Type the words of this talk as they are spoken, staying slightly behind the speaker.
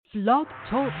Blog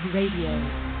Talk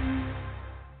Radio.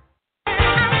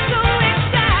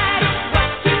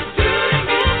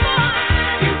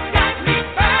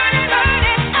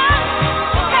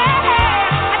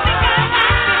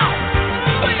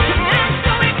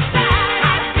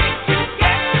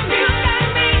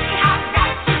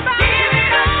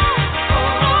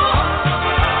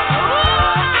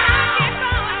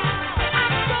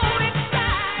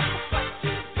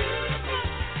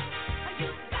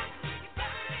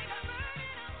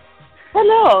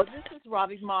 Hello, this is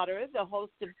Robbie Motter, the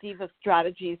host of Diva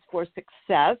Strategies for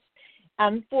Success.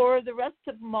 And for the rest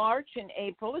of March and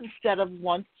April, instead of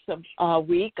once a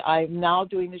week, I'm now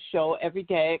doing the show every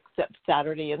day except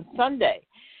Saturday and Sunday,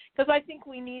 because I think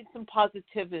we need some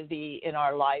positivity in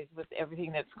our lives with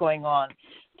everything that's going on.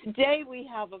 Today we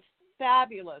have a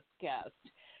fabulous guest.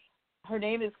 Her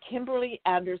name is Kimberly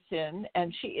Anderson,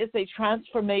 and she is a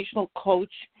transformational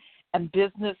coach and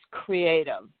business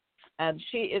creative. And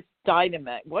she is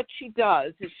dynamite. What she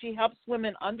does is she helps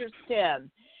women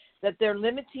understand that their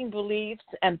limiting beliefs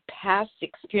and past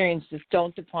experiences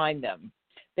don't define them.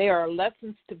 They are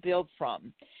lessons to build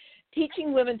from.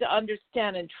 Teaching women to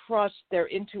understand and trust their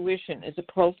intuition is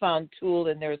a profound tool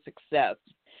in their success.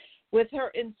 With her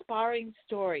inspiring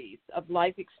stories of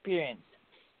life experience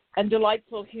and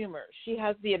delightful humor, she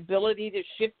has the ability to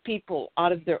shift people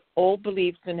out of their old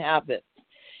beliefs and habits,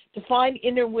 to find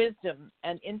inner wisdom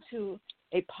and into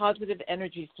a positive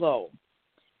energy flow,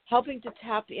 helping to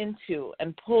tap into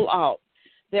and pull out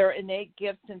their innate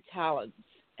gifts and talents.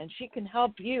 And she can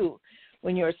help you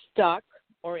when you're stuck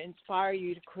or inspire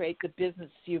you to create the business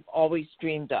you've always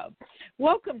dreamed of.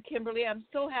 Welcome, Kimberly. I'm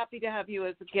so happy to have you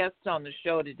as a guest on the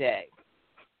show today.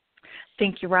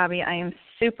 Thank you, Robbie. I am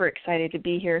super excited to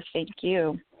be here. Thank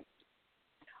you.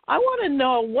 I want to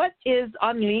know, what is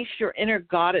Unleash Your Inner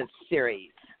Goddess series?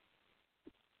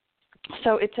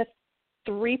 So it's a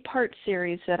 3-part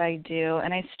series that I do,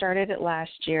 and I started it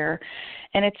last year,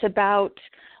 and it's about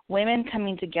women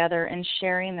coming together and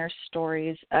sharing their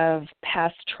stories of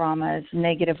past traumas,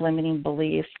 negative limiting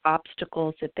beliefs,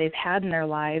 obstacles that they've had in their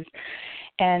lives,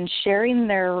 and sharing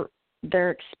their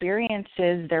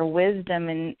experiences, their wisdom,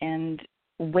 and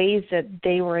ways that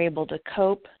they were able to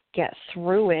cope, get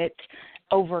through it,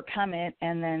 overcome it,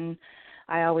 and then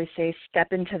I always say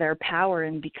step into their power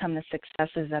and become the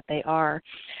successes that they are.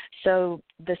 So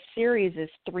the series is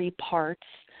 3 parts.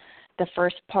 The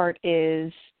first part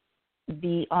is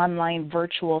the online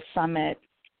virtual summit,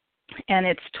 and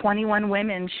it's 21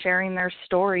 women sharing their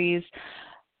stories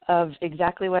of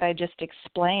exactly what I just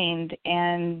explained,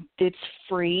 and it's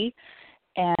free,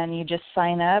 and you just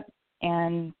sign up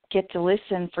and get to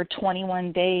listen for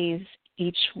 21 days.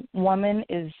 Each woman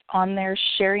is on there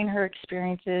sharing her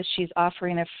experiences. She's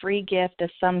offering a free gift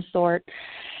of some sort,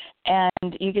 and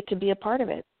you get to be a part of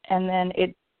it. And then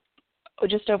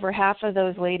just over half of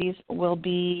those ladies will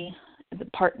be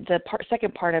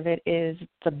second part of it is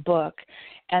the book,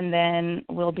 and then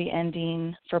we'll be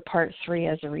ending for part 3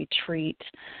 as a retreat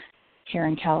here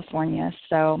in California.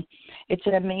 So it's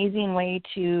an amazing way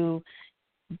to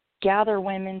gather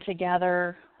women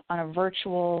together on a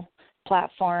virtual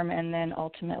platform and then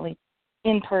ultimately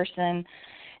in person,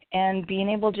 and being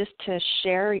able just to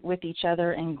share with each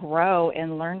other and grow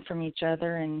and learn from each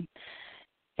other and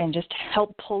just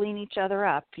help pulling each other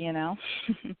up, you know.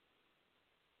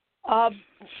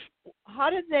 How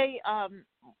did they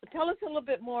tell us a little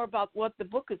bit more about what the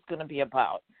book is going to be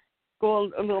about?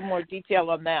 Go a little more detail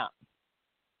on that.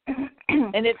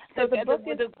 And it's so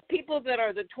the people that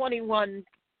are the 21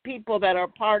 people that are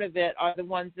part of it are the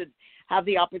ones that have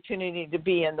the opportunity to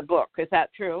be in the book. Is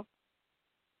that true?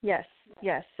 Yes.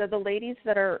 So the ladies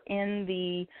that are in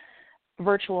the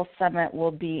virtual summit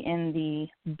will be in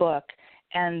the book,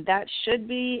 and that should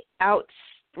be out.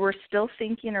 We're still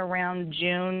thinking around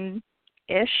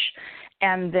June-ish,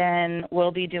 and then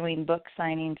we'll be doing book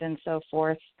signings and so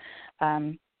forth,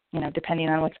 depending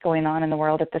on what's going on in the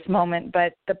world at this moment.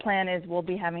 But the plan is we'll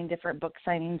be having different book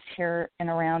signings here and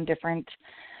around different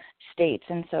states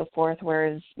and so forth,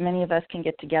 whereas many of us can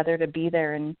get together to be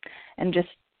there and just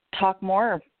talk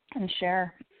more and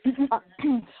share.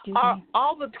 Are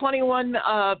all the 21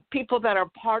 people that are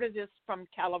part of this from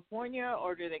California,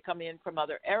 or do they come in from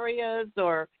other areas,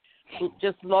 or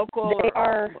just local?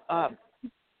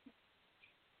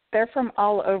 They're from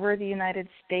all over the United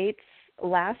States.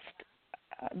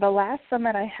 The last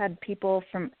summit I had people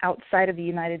from outside of the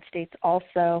United States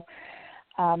also.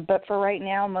 But for right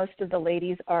now, most of the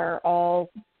ladies are all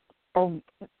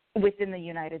within the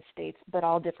United States, but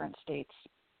all different states.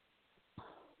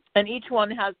 And each one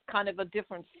has kind of a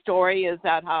different story. Is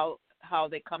that how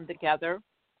they come together?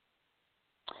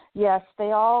 Yes,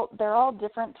 they're all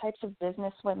different types of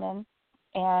business women,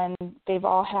 and they've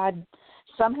all had,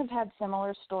 some have had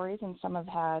similar stories and some have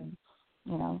had,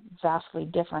 vastly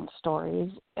different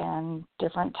stories and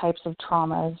different types of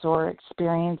traumas or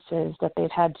experiences that they've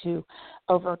had to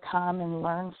overcome and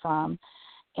learn from.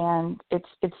 And it's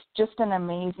just an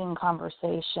amazing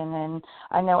conversation. And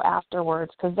I know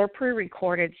afterwards, because they're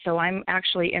pre-recorded, so I'm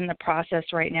actually in the process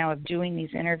right now of doing these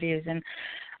interviews, and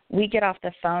we get off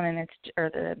the phone and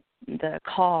the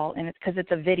call, and it's because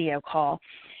it's a video call,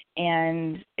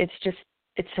 and it's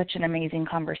such an amazing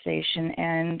conversation.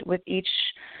 And with each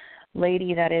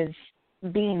lady that is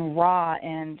being raw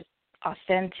and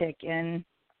authentic and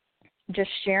just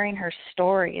sharing her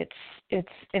story, it's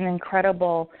an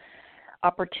incredible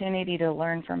opportunity to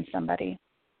learn from somebody,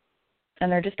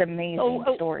 and they're just amazing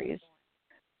stories.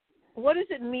 What does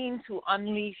it mean to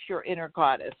unleash your inner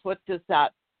goddess? What does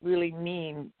that really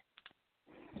mean?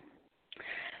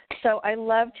 So I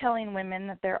love telling women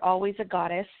that they're always a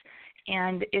goddess,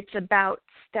 and it's about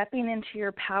stepping into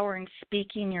your power and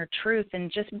speaking your truth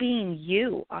and just being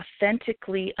you,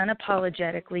 authentically,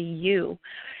 unapologetically you.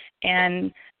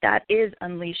 And that is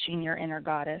unleashing your inner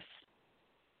goddess.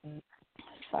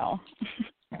 So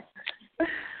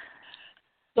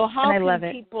how and I can love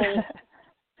people it.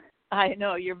 I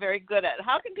know, you're very good at it.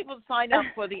 How can people sign up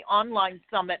for the online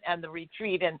summit and the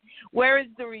retreat? And where is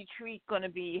the retreat going to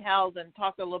be held? And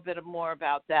talk a little bit more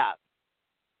about that.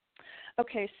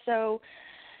 Okay, so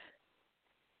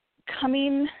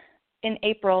coming in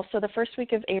April, so the first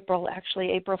week of April,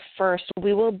 actually April 1st,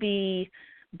 we will be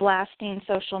blasting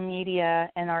social media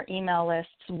and our email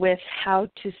lists with how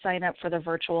to sign up for the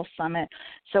virtual summit.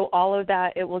 So all of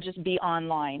that, it will just be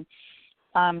online.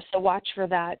 So watch for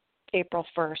that April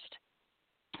 1st.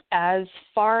 As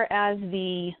far as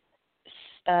the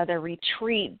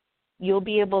retreat, you'll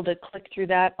be able to click through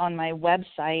that on my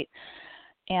website,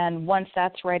 and once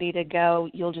that's ready to go,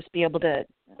 you'll just be able to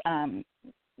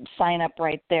sign up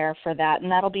right there for that.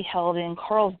 And that'll be held in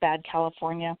Carlsbad,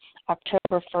 California,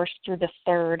 October 1st through the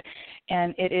 3rd.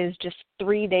 And it is just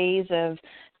 3 days of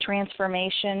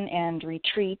transformation and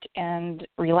retreat and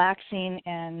relaxing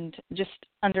and just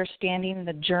understanding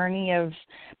the journey of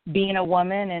being a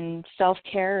woman and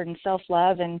self-care and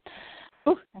self-love. And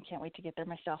I can't wait to get there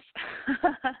myself.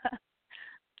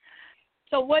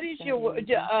 So what is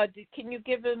can you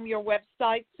give them your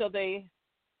website so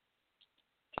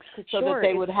Sure, that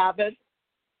they would have it?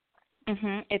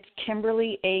 Mm-hmm. It's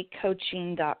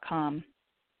KimberlyACoaching.com.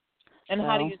 And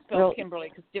how do you spell Kimberly?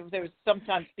 Because there's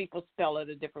sometimes people spell it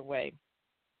a different way.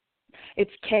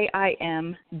 It's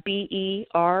KIMBERLY,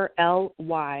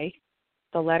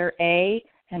 the letter A,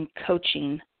 and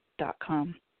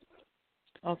coaching.com.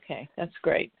 Okay, that's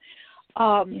great.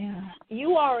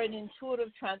 You are an intuitive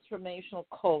transformational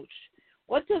coach.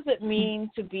 What does it mean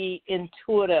to be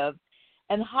intuitive?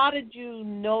 And how did you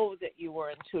know that you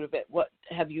were intuitive? What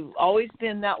have you always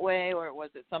been that way, or was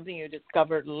it something you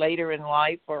discovered later in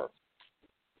life? Or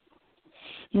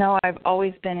no, I've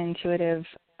always been intuitive.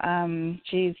 Since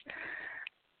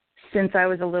I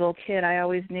was a little kid, I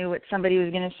always knew what somebody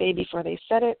was going to say before they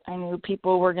said it. I knew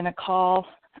people were going to call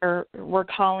or were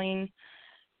calling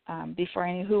before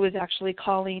I knew who was actually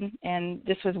calling, and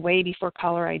this was way before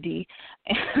caller ID.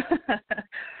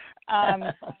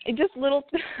 Just little,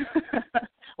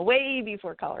 way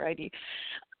before caller ID,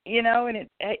 and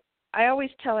I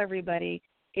always tell everybody,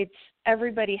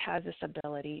 everybody has this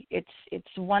ability. It's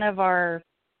one of our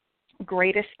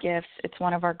greatest gifts. It's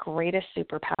one of our greatest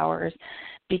superpowers,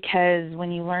 because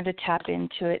when you learn to tap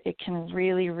into it, it can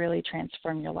really, really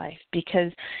transform your life.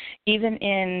 Because even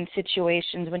in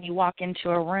situations when you walk into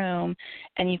a room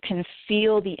and you can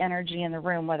feel the energy in the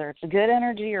room, whether it's good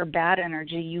energy or bad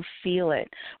energy, you feel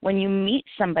it. When you meet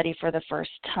somebody for the first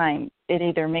time, it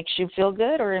either makes you feel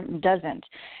good or it doesn't.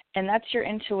 And that's your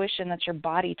intuition, that's your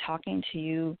body talking to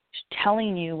you,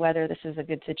 telling you whether this is a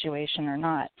good situation or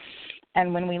not.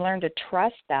 And when we learn to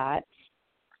trust that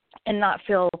and not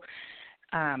feel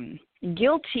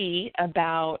guilty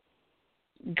about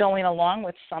going along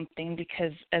with something,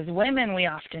 because as women we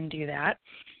often do that,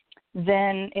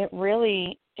 then it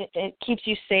really it keeps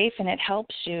you safe and it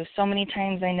helps you. So many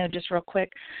times, I know, just real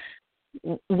quick,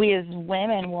 we as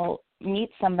women will meet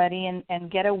somebody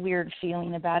and get a weird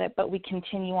feeling about it, but we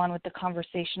continue on with the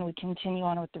conversation, we continue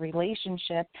on with the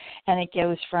relationship, and it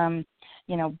goes from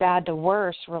bad to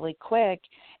worse really quick,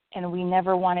 and we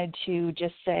never wanted to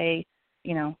just say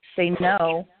no,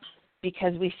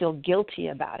 because we feel guilty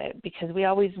about it, because we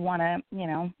always want to,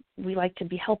 we like to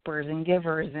be helpers and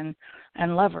givers and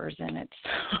lovers, and it's,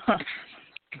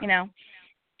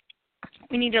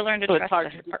 we need to learn to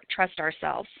trust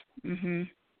ourselves. Mm-hmm.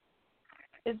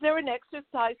 Is there an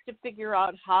exercise to figure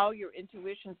out how your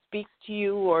intuition speaks to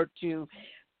you, or to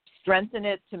strengthen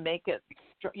it, to make it,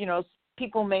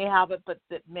 people may have it, but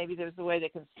that maybe there's a way they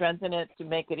can strengthen it to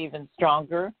make it even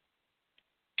stronger?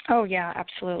 Oh, yeah,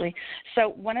 absolutely. So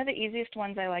one of the easiest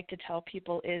ones I like to tell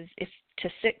people is to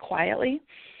sit quietly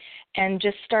and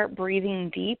just start breathing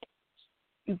deep,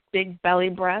 big belly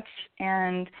breaths,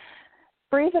 and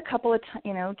breathe a couple of,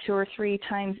 2 or 3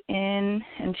 times in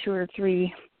and 2 or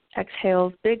 3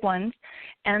 exhales, big ones,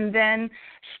 and then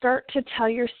start to tell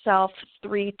yourself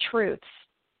 3 truths,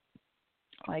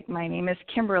 like my name is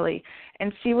Kimberly,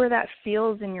 and see where that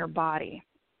feels in your body.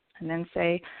 And then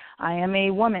say, I am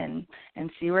a woman, and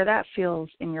see where that feels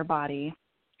in your body.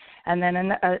 And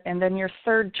then your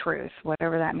third truth,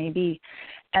 whatever that may be.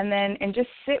 And just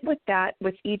sit with that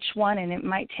with each one, and it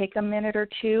might take a minute or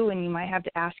 2, and you might have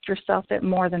to ask yourself it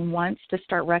more than once to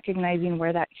start recognizing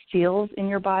where that feels in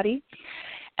your body.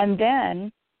 And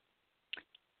then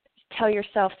tell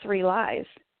yourself 3 lies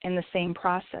in the same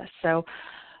process. So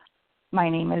my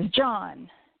name is John,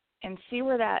 and see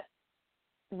where that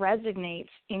resonates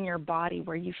in your body,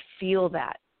 where you feel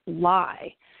that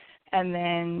lie. And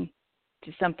then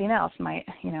do something else. I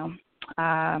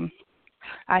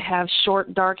have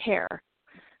short dark hair.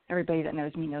 Everybody that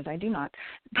knows me knows I do not.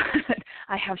 But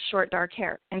I have short dark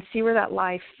hair. And see where that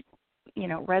lie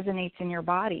resonates in your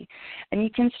body. And you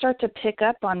can start to pick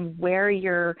up on where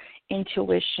your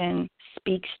intuition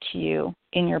speaks to you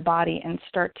in your body, and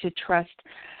start to trust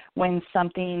when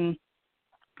something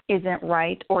isn't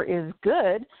right or is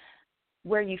good,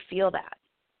 where you feel that.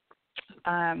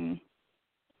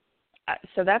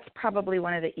 So that's probably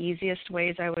one of the easiest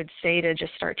ways I would say to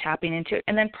just start tapping into it.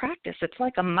 And then practice. It's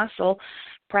like a muscle.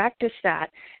 Practice that.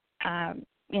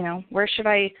 Where should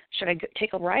I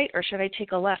take a right or should I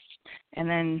take a left? And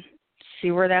then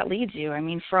see where that leads you. I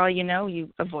mean, for all you know,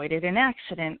 you avoided an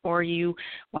accident, or you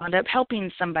wound up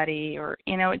helping somebody, or,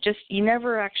 you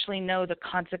never actually know the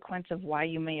consequence of why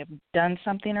you may have done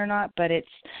something or not, but it's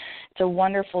a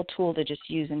wonderful tool to just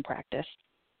use in practice.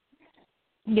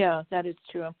 Yeah, that is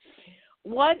true.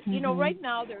 Right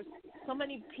now there's so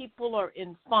many people are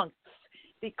in funks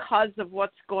because of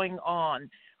what's going on.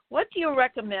 What do you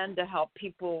recommend to help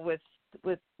people with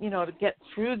to get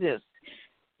through this?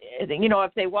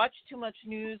 If they watch too much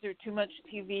news or too much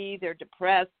TV, they're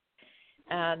depressed,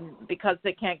 and because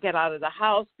they can't get out of the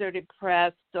house, they're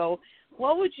depressed. So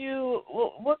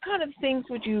what kind of things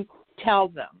would you tell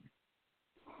them?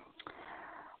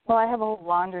 Well, I have a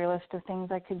laundry list of things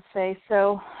I could say.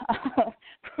 So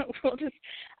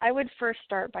I would first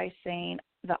start by saying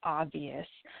the obvious.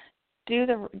 Do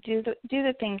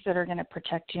the things that are going to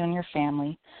protect you and your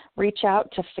family. Reach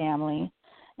out to family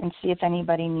and see if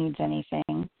anybody needs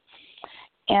anything.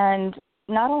 And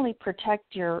not only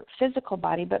protect your physical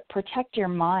body, but protect your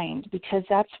mind, because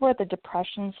that's where the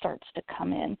depression starts to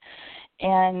come in.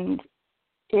 And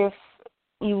if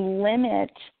you limit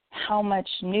how much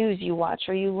news you watch,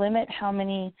 or you limit how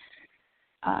many,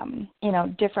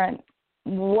 different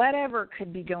whatever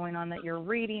could be going on that you're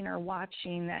reading or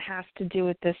watching that has to do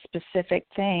with this specific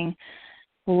thing,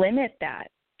 limit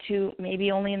that to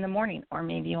maybe only in the morning, or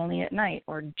maybe only at night,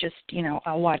 or just,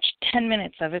 I'll watch 10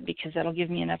 minutes of it because that'll give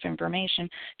me enough information,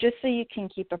 just so you can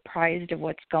keep apprised of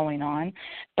what's going on,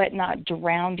 but not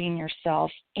drowning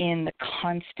yourself in the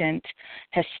constant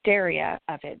hysteria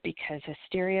of it, because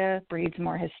hysteria breeds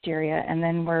more hysteria, and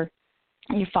then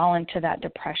you fall into that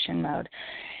depression mode.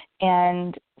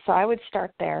 And so I would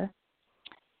start there.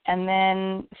 And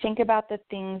then think about the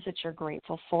things that you're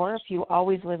grateful for. If you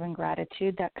always live in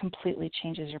gratitude, that completely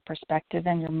changes your perspective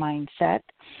and your mindset.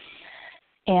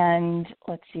 And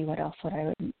let's see, what else would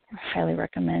I highly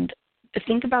recommend?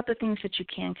 Think about the things that you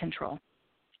can control.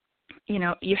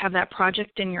 You have that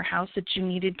project in your house that you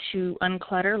needed to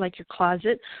unclutter, like your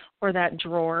closet or that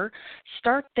drawer.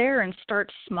 Start there and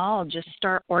start small. Just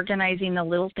start organizing the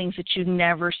little things that you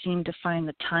never seem to find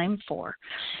the time for.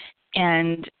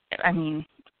 And,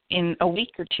 in a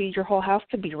week or 2, your whole house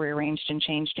could be rearranged and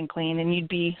changed and cleaned, and you'd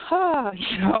be,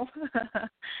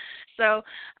 So,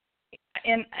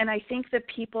 and I think the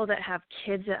people that have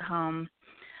kids at home,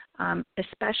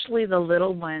 especially the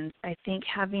little ones, I think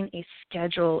having a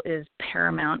schedule is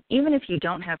paramount. Even if you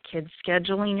don't have kids,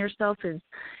 scheduling yourself is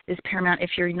paramount.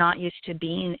 If you're not used to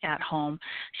being at home,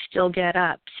 still get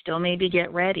up, still maybe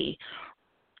get ready,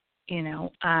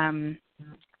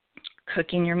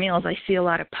 cooking your meals. I see a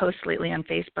lot of posts lately on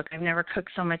Facebook. I've never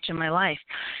cooked so much in my life.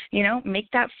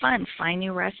 Make that fun. Find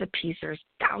new recipes. There's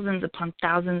thousands upon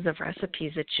thousands of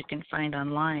recipes that you can find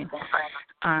online.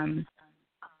 And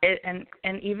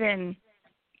even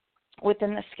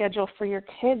within the schedule for your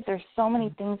kids, there's so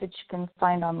many things that you can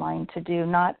find online to do,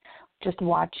 not just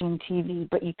watching TV,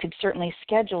 but you could certainly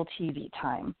schedule TV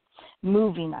time,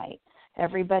 movie night.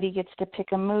 Everybody gets to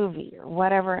pick a movie or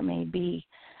whatever it may be.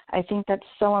 I think that's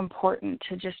so important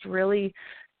to just really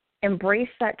embrace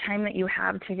that time that you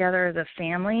have together as a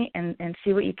family and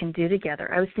see what you can do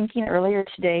together. I was thinking earlier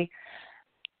today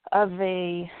of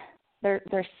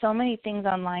there's so many things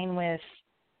online with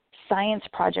science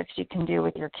projects you can do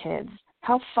with your kids.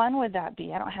 How fun would that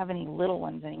be? I don't have any little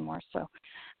ones anymore, so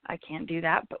I can't do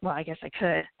that. But well, I guess I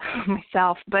could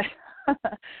myself. But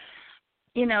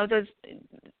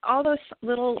all those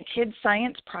little kid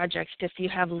science projects. If you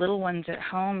have little ones at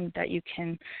home, that you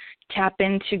can tap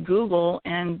into Google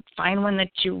and find one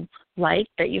that you like,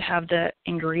 that you have the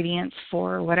ingredients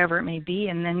for, whatever it may be,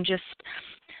 and then just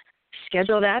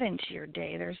schedule that into your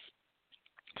day.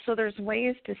 There's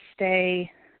ways to stay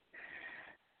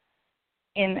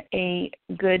in a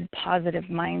good, positive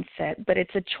mindset, but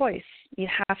it's a choice. You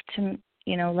have to,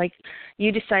 like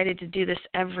you decided to do this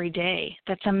every day.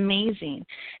 That's amazing.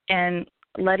 And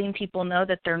letting people know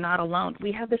that they're not alone.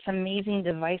 We have this amazing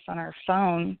device on our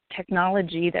phone,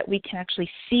 technology, that we can actually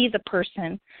see the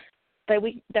person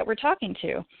that we're talking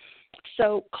to.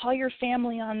 So call your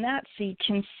family on that so you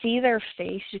can see their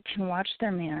face, you can watch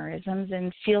their mannerisms,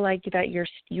 and feel like that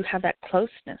you have that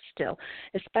closeness still,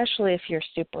 especially if you're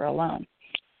super alone.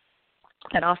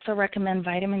 I'd also recommend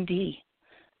vitamin D.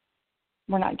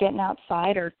 We're not getting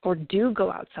outside or do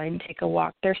go outside and take a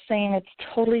walk. They're saying it's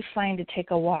totally fine to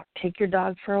take a walk. Take your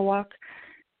dog for a walk.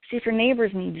 See if your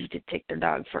neighbors need you to take their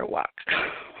dog for a walk.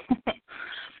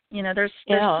 There's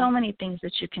so many things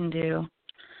that you can do.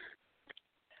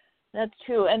 That's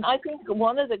true. And I think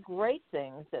one of the great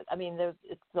things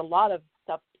it's a lot of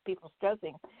stuff people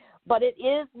stressing, but it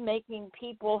is making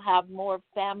people have more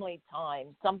family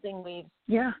time, something we've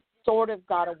sort of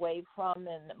got away from,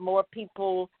 and more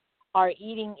people are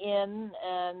eating in,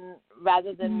 and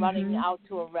rather than running out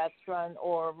to a restaurant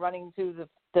or running to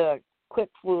the quick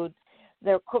food,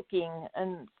 they're cooking.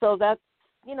 And so that's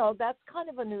kind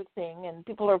of a new thing, and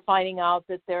people are finding out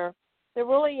that they're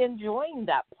really enjoying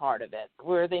that part of it,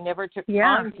 where they never took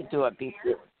time to do it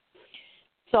before.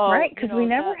 So, right, because we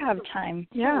never have time.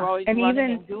 We're always and running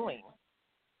even and doing.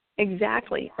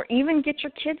 Exactly. Or even get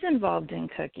your kids involved in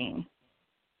cooking.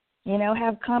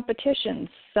 Have competitions.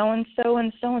 So-and-so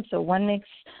and so-and-so. One makes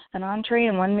an entree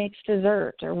and one makes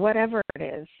dessert, or whatever it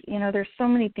is. There's so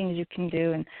many things you can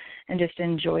do and just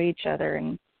enjoy each other.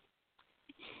 And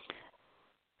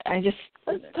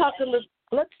Let's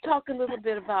talk a little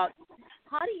bit about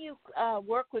how do you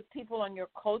work with people on your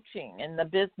coaching and the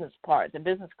business part, the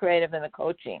business creative and the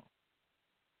coaching?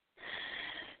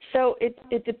 So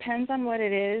it depends on what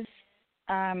it is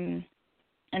and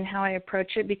how I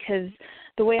approach it, because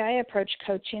the way I approach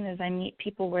coaching is I meet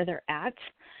people where they're at.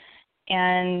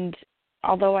 And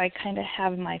although I kind of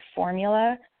have my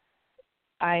formula,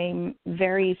 I'm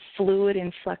very fluid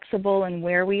and flexible in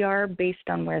where we are based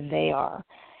on where they are.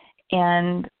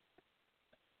 And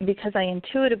because I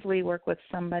intuitively work with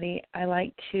somebody, I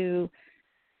like to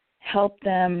help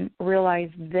them realize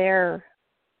their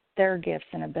gifts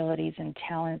and abilities and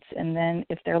talents. And then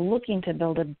if they're looking to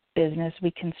build a business, we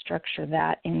can structure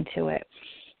that into it.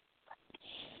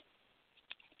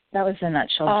 That was the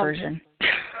nutshell version.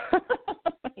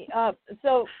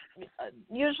 So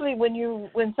usually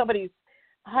when somebody's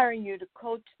hiring you to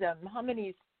coach them, how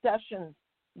many sessions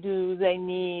do they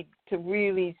need to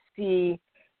really see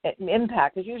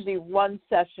impact? Because usually one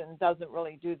session doesn't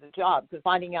really do the job, because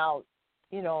finding out,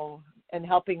 and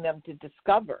helping them to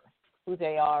discover who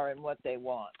they are and what they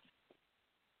want.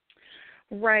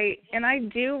 Right. And I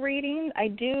do readings,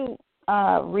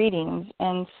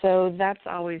 and so that's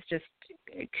always just,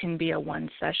 it can be a one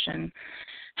session.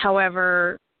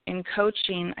 However, in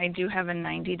coaching, I do have a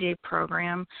 90-day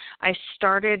program. I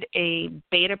started a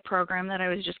beta program that I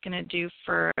was just going to do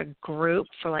for a group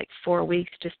for like 4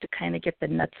 weeks, just to kind of get the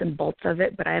nuts and bolts of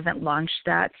it, but I haven't launched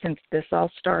that since this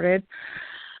all started.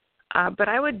 But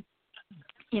I would,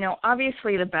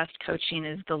 obviously the best coaching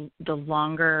is the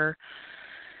longer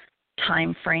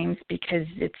time frames, because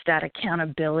it's that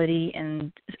accountability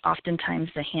and oftentimes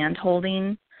the hand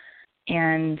holding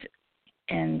and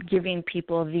giving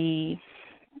people the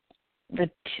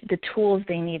tools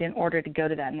they need in order to go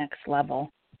to that next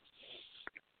level.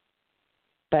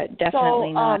 But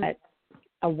definitely not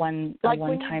a one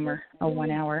timer, a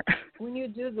 1 hour. When you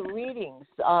do the readings,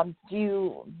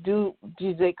 do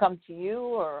they come to you,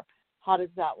 or how does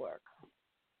that work?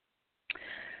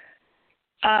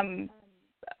 I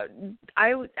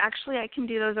can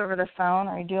do those over the phone,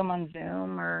 or I do them on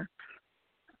Zoom, or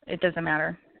it doesn't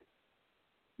matter.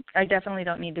 I definitely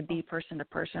don't need to be person to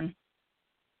person.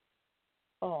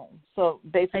 Oh, so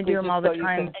basically I do them all the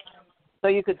time. So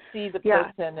you could see the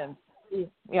person and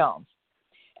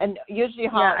and usually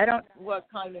what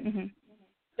kind of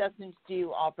sessions do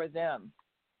you offer them?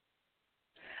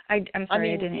 I'm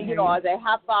sorry, I didn't hear you. Are they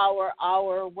half hour,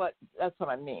 what, that's what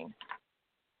I mean.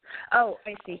 Oh,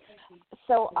 I see.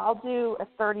 So I'll do a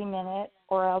 30-minute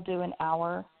or I'll do an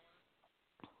hour.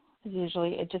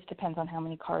 Usually it just depends on how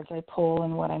many cards I pull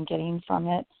and what I'm getting from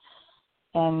it.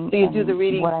 And so you do the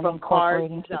reading from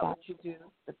cards? Is that what you do?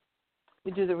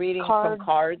 You do the reading from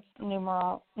cards?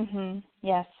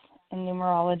 Yes, and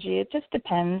numerology. It just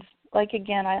depends. Like,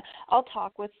 again, I'll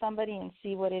talk with somebody and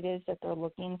see what it is that they're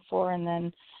looking for and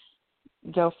then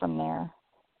go from there.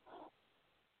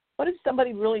 What if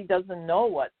somebody really doesn't know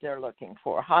what they're looking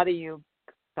for? How do you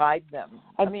guide them?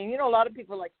 I mean, a lot of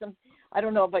people I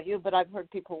don't know about you, but I've heard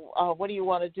people, what do you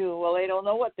want to do? Well, they don't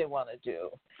know what they want to do.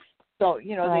 So,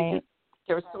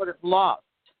 they're sort of lost.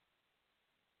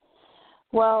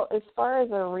 Well, as far as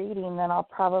a reading, then I'll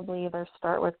probably either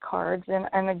start with cards.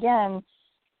 And again,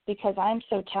 because I'm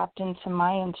so tapped into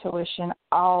my intuition,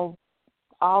 I'll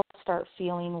start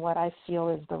feeling what I feel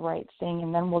is the right thing,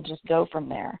 and then we'll just go from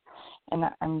there. And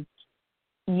I'm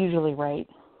usually right.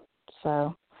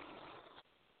 So,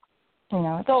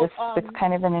 it's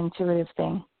kind of an intuitive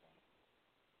thing.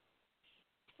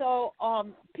 So,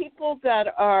 people that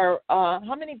are,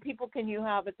 how many people can you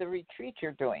have at the retreat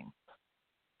you're doing?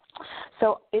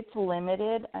 So it's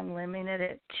limited. I'm limited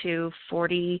it to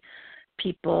 40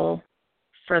 people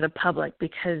for the public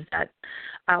because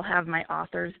I'll have my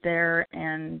authors there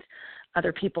and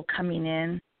other people coming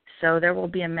in. So there will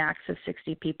be a max of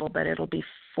 60 people, but it'll be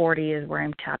 40 is where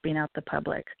I'm tapping out the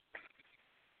public.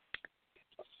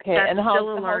 Okay, that's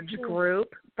still a large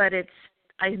group, but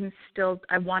I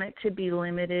want it to be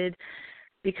limited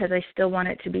because I still want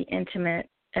it to be intimate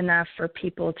enough for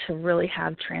people to really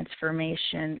have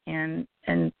transformation and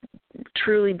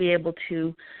truly be able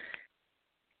to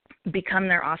become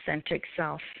their authentic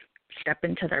self, step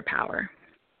into their power.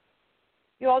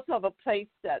 You also have a place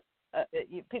that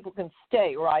people can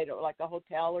stay, right? Or like a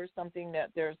hotel or something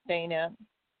that they're staying at?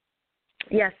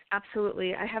 Yes,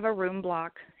 absolutely. I have a room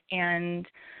block, and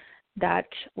that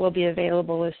will be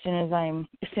available as soon as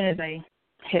I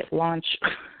hit launch.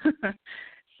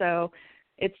 So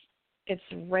it's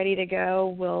ready to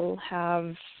go. We'll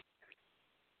have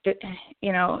it,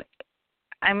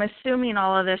 I'm assuming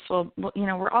all of this will,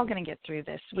 we're all going to get through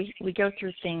this. We go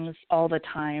through things all the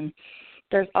time.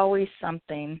 There's always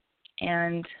something,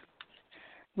 and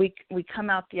we come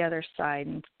out the other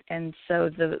side. And so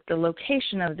the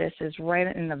location of this is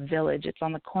right in the village. It's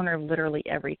on the corner of literally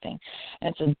everything.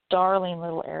 And it's a darling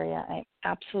little area. I'm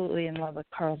absolutely in love with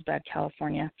Carlsbad,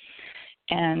 California.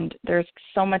 And there's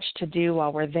so much to do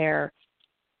while we're there.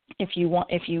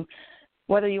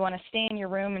 Whether you want to stay in your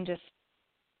room and just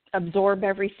absorb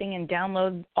everything and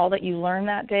download all that you learn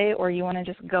that day, or you want to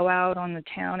just go out on the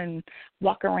town and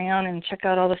walk around and check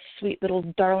out all the sweet little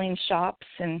darling shops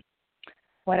and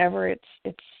whatever, it's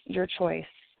your choice.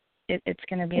 It's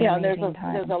going to be an amazing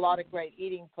time. There's a lot of great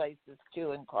eating places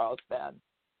too in Carlsbad.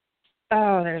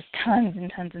 Oh, there's tons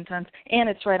and tons and tons, and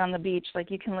it's right on the beach.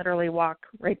 Like, you can literally walk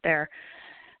right there.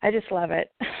 I just love it.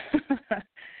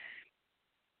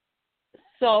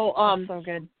 So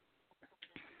good.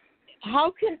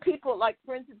 How can people, like,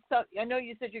 for instance, I know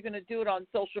you said you're going to do it on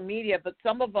social media, but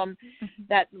some of them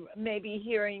that may be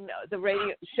hearing the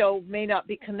radio show may not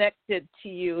be connected to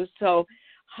you. So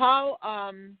how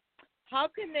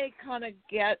can they kind of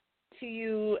get to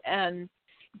you and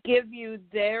give you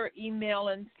their email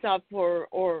and stuff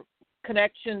or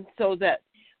connection so that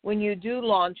when you do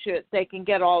launch it, they can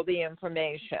get all the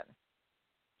information?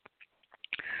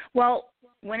 Well,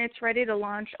 when it's ready to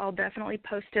launch, I'll definitely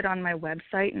post it on my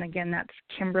website. And again, that's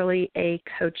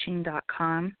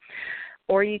KimberlyACoaching.com.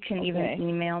 Or you can even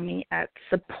email me at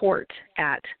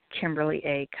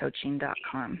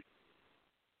support@KimberlyACoaching.com.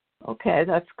 Okay,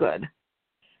 that's good.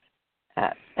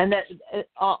 And that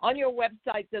on your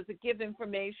website, does it give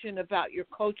information about your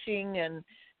coaching and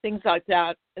things like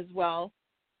that as well?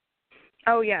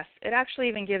 Oh, yes. It actually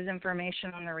even gives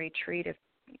information on the retreat. If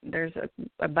there's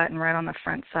a button right on the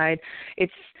front side.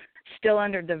 It's still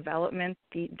under development,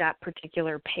 that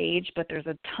particular page, but there's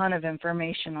a ton of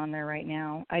information on there right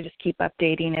now. I just keep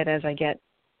updating it as I get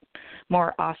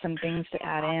more awesome things to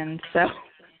add in. So.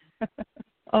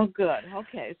 Oh, good.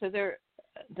 Okay. So it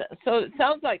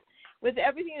sounds like with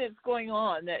everything that's going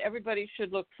on, that everybody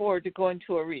should look forward to going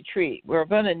to a retreat. We're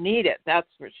going to need it, that's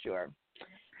for sure.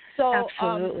 So,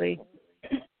 absolutely.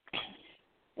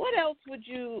 What else would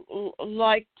you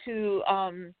like to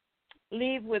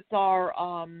leave with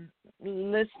our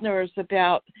listeners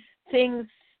about things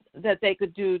that they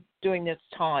could do during this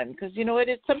time? Because, you know,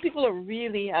 some people are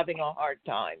really having a hard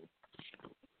time.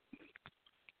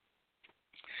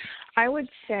 I would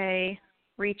say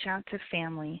reach out to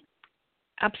family.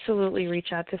 Absolutely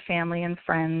reach out to family and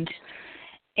friends.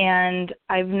 And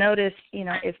I've noticed, you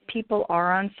know, if people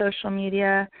are on social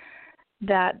media,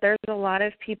 that there's a lot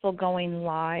of people going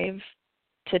live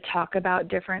to talk about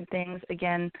different things.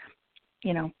 Again,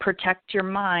 you know, protect your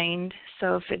mind.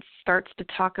 So if it starts to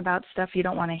talk about stuff you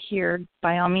don't want to hear,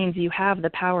 by all means, you have the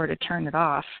power to turn it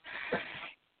off.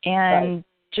 And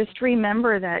just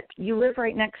remember that you live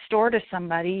right next door to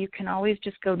somebody. You can always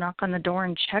just go knock on the door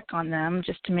and check on them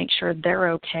just to make sure they're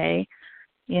okay,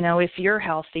 you know, if you're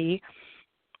healthy,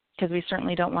 because we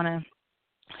certainly don't want to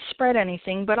spread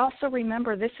anything. But also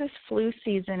remember, this is flu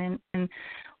season, and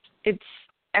it's,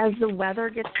 as the weather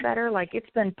gets better, like it's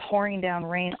been pouring down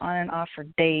rain on and off for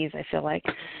days, I feel like,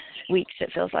 weeks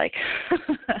it feels like.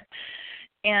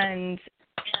 And,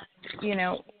 you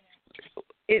know,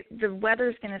 the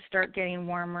weather's going to start getting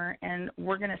warmer, and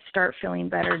we're going to start feeling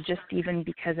better just even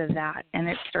because of that. And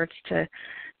it starts to,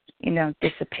 you know,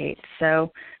 dissipate.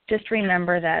 So just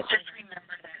remember that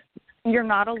you're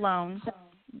not alone.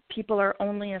 People are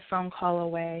only a phone call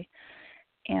away.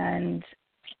 And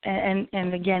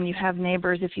again, you have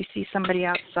neighbors. If you see somebody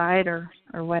outside or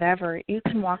whatever, you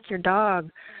can walk your dog.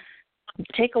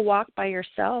 Take a walk by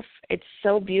yourself. It's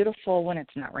so beautiful when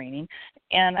it's not raining.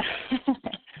 And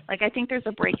like, I think there's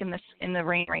a break in the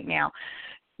rain right now.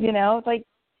 You know, like,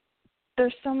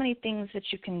 there's so many things that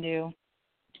you can do.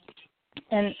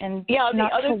 And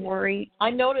not to worry. I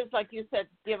noticed, like you said,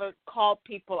 call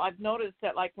people. I've noticed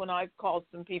that, like, when I've called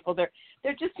some people, they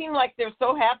just seem like they're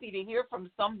so happy to hear from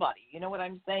somebody. You know what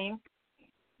I'm saying?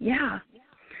 Yeah.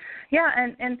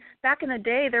 And back in the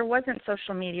day, there wasn't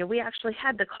social media. We actually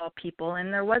had to call people,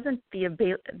 and there wasn't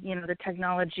the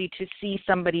technology to see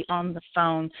somebody on the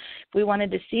phone. If we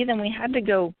wanted to see them, we had to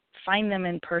go find them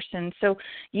in person. So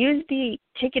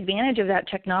take advantage of that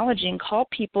technology and call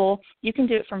people. You can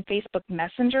do it from Facebook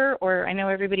Messenger, or I know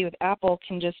everybody with Apple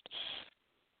can just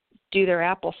do their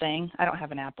Apple thing. I don't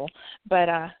have an Apple, but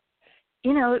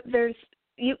you know,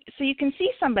 so you can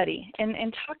see somebody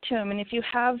and talk to them. And if you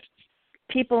have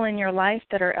people in your life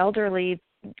that are elderly,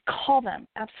 call them.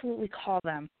 Absolutely call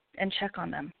them and check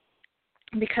on them,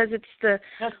 because it's the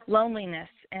loneliness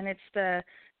and it's the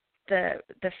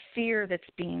fear that's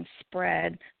being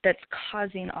spread that's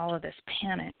causing all of this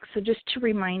panic. So just to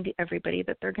remind everybody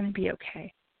that they're going to be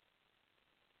okay.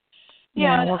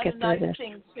 Yeah, we'll get through this.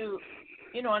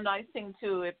 A nice thing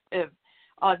too, if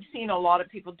I've seen a lot of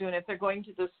people doing it. If they're going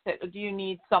to do you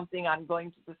need something? I'm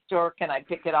going to the store. Can I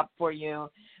pick it up for you?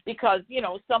 Because, you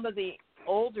know, some of the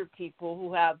older people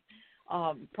who have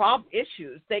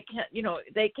issues, they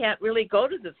can't really go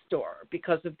to the store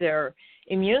because of their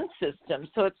immune system.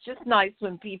 So it's just nice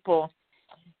when people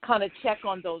kind of check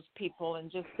on those people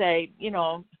and just say, you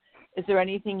know, is there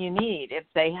anything you need? If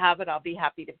they have it, I'll be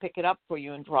happy to pick it up for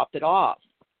you and drop it off.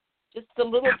 Just the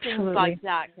little things like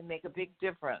that can make a big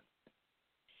difference.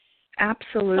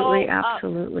 Absolutely,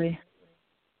 absolutely.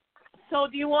 So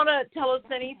do you want to tell us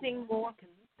anything more?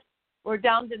 We're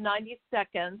down to 90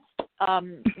 seconds.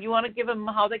 You want to give them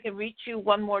how they can reach you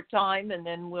one more time, and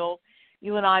then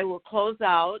you and I will close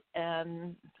out,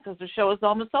 and because the show is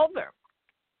almost over.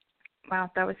 Wow,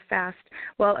 that was fast.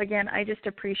 Well, again, I just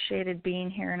appreciated being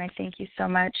here, and I thank you so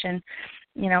much. And,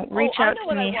 you know, reach out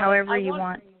to me however you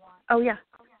want. Oh, yeah.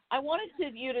 I wanted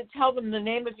you to tell them the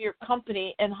name of your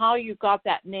company and how you got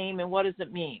that name and what does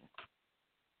it mean.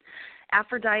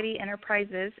 Aphrodite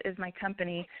Enterprises is my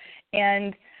company,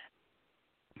 and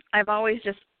I've always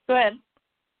just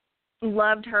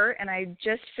loved her, and I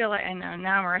just feel like, I know,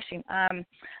 now I'm rushing.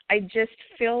 I just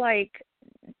feel like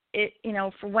it, you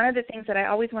know, for one of the things that I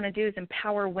always want to do is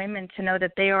empower women to know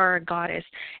that they are a goddess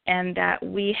and that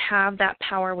we have that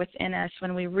power within us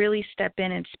when we really step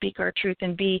in and speak our truth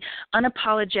and be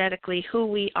unapologetically who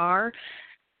we are.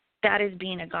 That is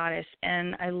being a goddess,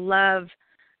 and I love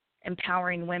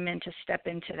empowering women to step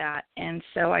into that. And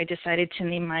so I decided to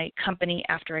name my company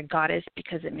after a goddess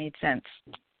because it made sense.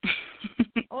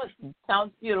 Oh, it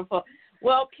sounds beautiful.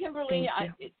 Well, Kimberly,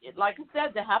 like I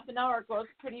said, the half an hour goes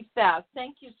pretty fast.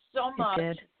 Thank you so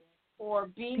much for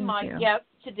being my guest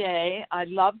today. I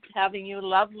loved having you,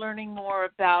 loved learning more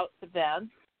about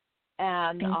events.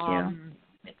 And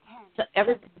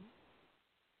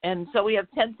and so we have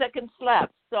 10 seconds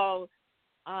left. So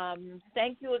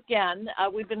thank you again.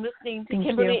 We've been listening to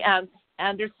Kimberly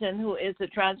Anderson, who is a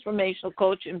transformational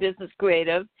coach and business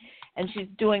creative. and she's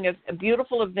doing a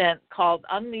beautiful event called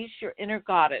Unleash Your Inner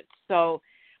Goddess. So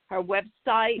her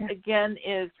website, again,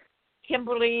 is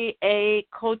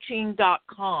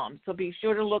KimberlyACoaching.com. So be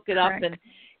sure to look it up and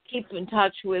keep in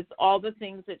touch with all the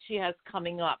things that she has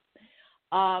coming up.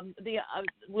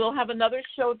 We'll have another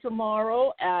show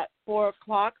tomorrow at 4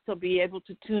 o'clock, so be able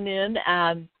to tune in.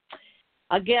 And,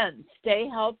 again, stay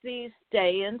healthy,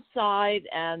 stay inside,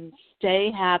 and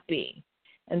stay happy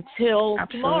until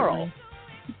tomorrow.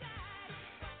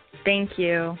 Thank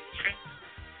you.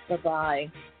 Bye-bye.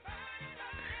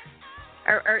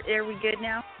 Are we good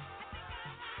now?